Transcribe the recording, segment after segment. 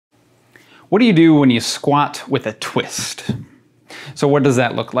What do you do when you squat with a twist? So what does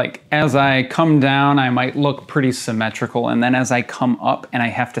that look like? As I come down, I might look pretty symmetrical, and then as I come up and I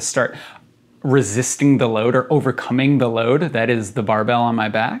have to start resisting the load or overcoming the load, that is the barbell on my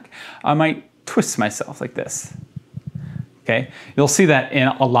back, I might twist myself like this. Okay, you'll see that in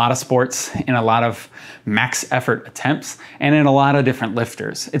a lot of sports, in a lot of max effort attempts, and in a lot of different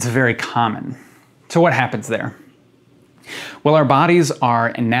lifters. It's very common. So what happens there? Well, our bodies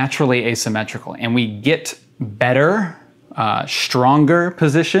are naturally asymmetrical, and we get better, stronger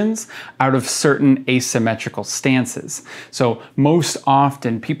positions out of certain asymmetrical stances. So most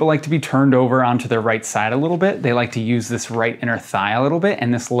often people like to be turned over onto their right side a little bit. They like to use this right inner thigh a little bit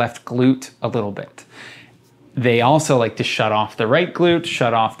and this left glute a little bit. They also like to shut off the right glute,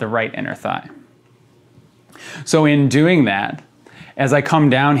 shut off the right inner thigh. So in doing that, as I come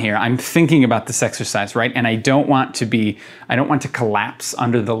down here, I'm thinking about this exercise, right? And I don't want to collapse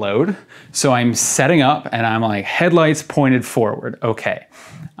under the load. So I'm setting up and I'm like headlights pointed forward. Okay,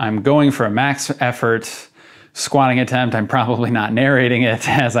 I'm going for a max effort squatting attempt. I'm probably not narrating it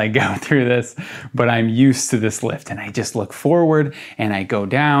as I go through this, but I'm used to this lift and I just look forward and I go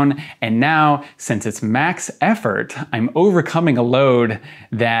down. And now, since it's max effort, I'm overcoming a load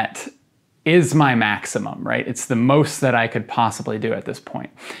that is my maximum, right? It's the most that I could possibly do at this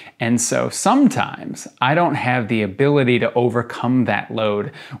point. And so sometimes I don't have the ability to overcome that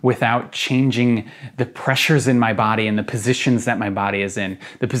load without changing the pressures in my body and the positions that my body is in,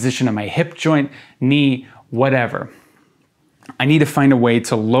 the position of my hip joint, knee, whatever. I need to find a way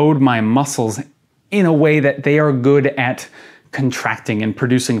to load my muscles in a way that they are good at contracting and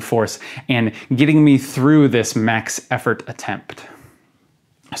producing force and getting me through this max effort attempt.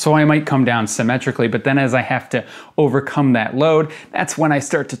 So I might come down symmetrically, but then as I have to overcome that load, that's when I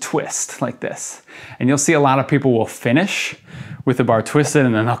start to twist like this. And you'll see a lot of people will finish with the bar twisted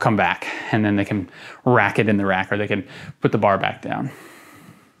and then they'll come back and then they can rack it in the rack or they can put the bar back down.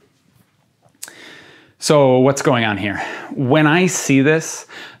 So what's going on here? When I see this,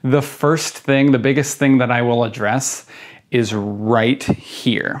 the first thing, the biggest thing that I will address is right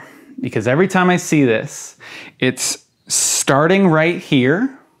here. Because every time I see this, it's starting right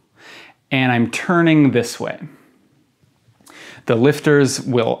here and I'm turning this way. The lifters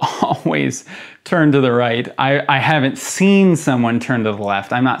will always turn to the right. I haven't seen someone turn to the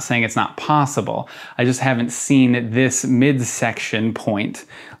left. I'm not saying it's not possible. I just haven't seen this midsection point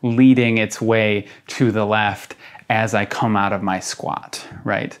leading its way to the left as I come out of my squat,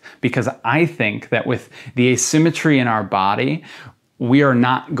 right? Because I think that with the asymmetry in our body, we are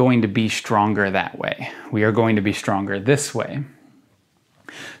not going to be stronger that way. We are going to be stronger this way.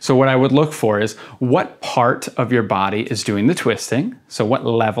 So what I would look for is what part of your body is doing the twisting. So what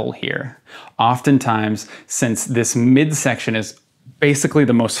level here? Oftentimes, since this midsection is basically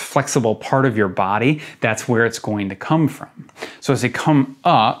the most flexible part of your body, that's where it's going to come from. So as I come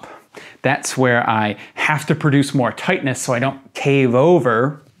up, that's where I have to produce more tightness so I don't cave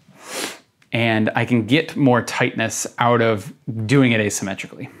over and I can get more tightness out of doing it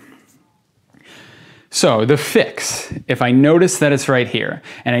asymmetrically. So the fix, if I notice that it's right here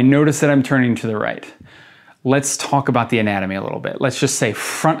and I notice that I'm turning to the right, let's talk about the anatomy a little bit. Let's just say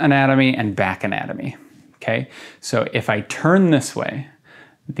front anatomy and back anatomy, okay? So if I turn this way,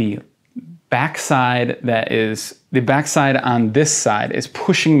 the backside on this side is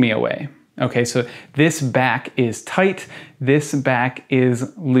pushing me away. Okay, so this back is tight, this back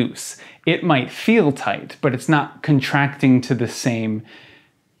is loose. It might feel tight, but it's not contracting to the same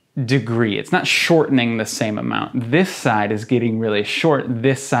degree. It's not shortening the same amount. This side is getting really short,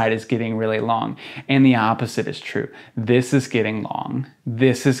 this side is getting really long, and the opposite is true. This is getting long,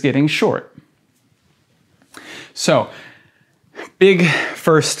 this is getting short. So, big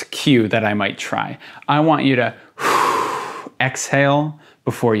first cue that I might try. I want you to exhale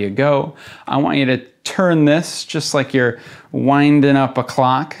before you go. I want you to turn this just like you're winding up a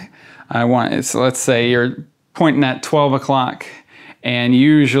clock. So let's say you're pointing at 12 o'clock and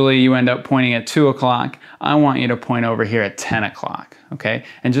usually you end up pointing at 2 o'clock. I want you to point over here at 10 o'clock, okay?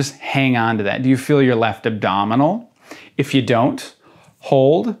 And just hang on to that. Do you feel your left abdominal? If you don't,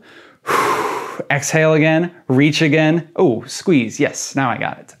 hold. Exhale again, reach again. Oh, squeeze, yes, now I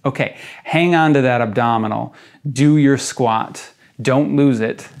got it. Okay, hang on to that abdominal. Do your squat. Don't lose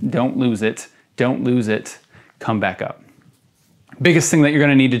it, don't lose it, don't lose it. Come back up. Biggest thing that you're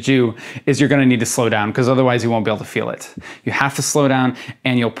gonna need to do is you're gonna need to slow down because otherwise you won't be able to feel it. You have to slow down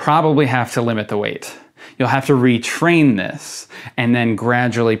and you'll probably have to limit the weight. You'll have to retrain this and then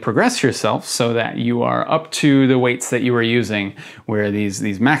gradually progress yourself so that you are up to the weights that you were using where these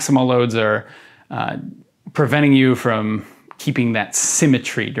maximal loads are preventing you from keeping that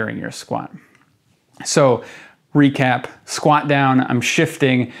symmetry during your squat. So recap, squat down, I'm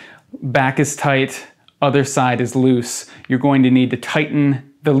shifting, back is tight, other side is loose. You're going to need to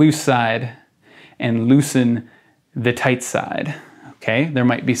tighten the loose side and loosen the tight side, okay? There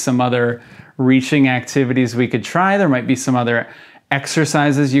might be some other reaching activities we could try. There might be some other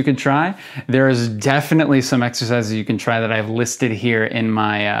exercises you could try. There is definitely some exercises you can try that I've listed here in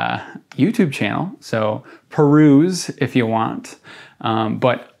my YouTube channel, so peruse if you want.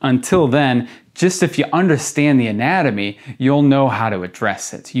 But until then, just if you understand the anatomy, you'll know how to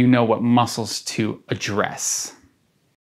address it. You know what muscles to address.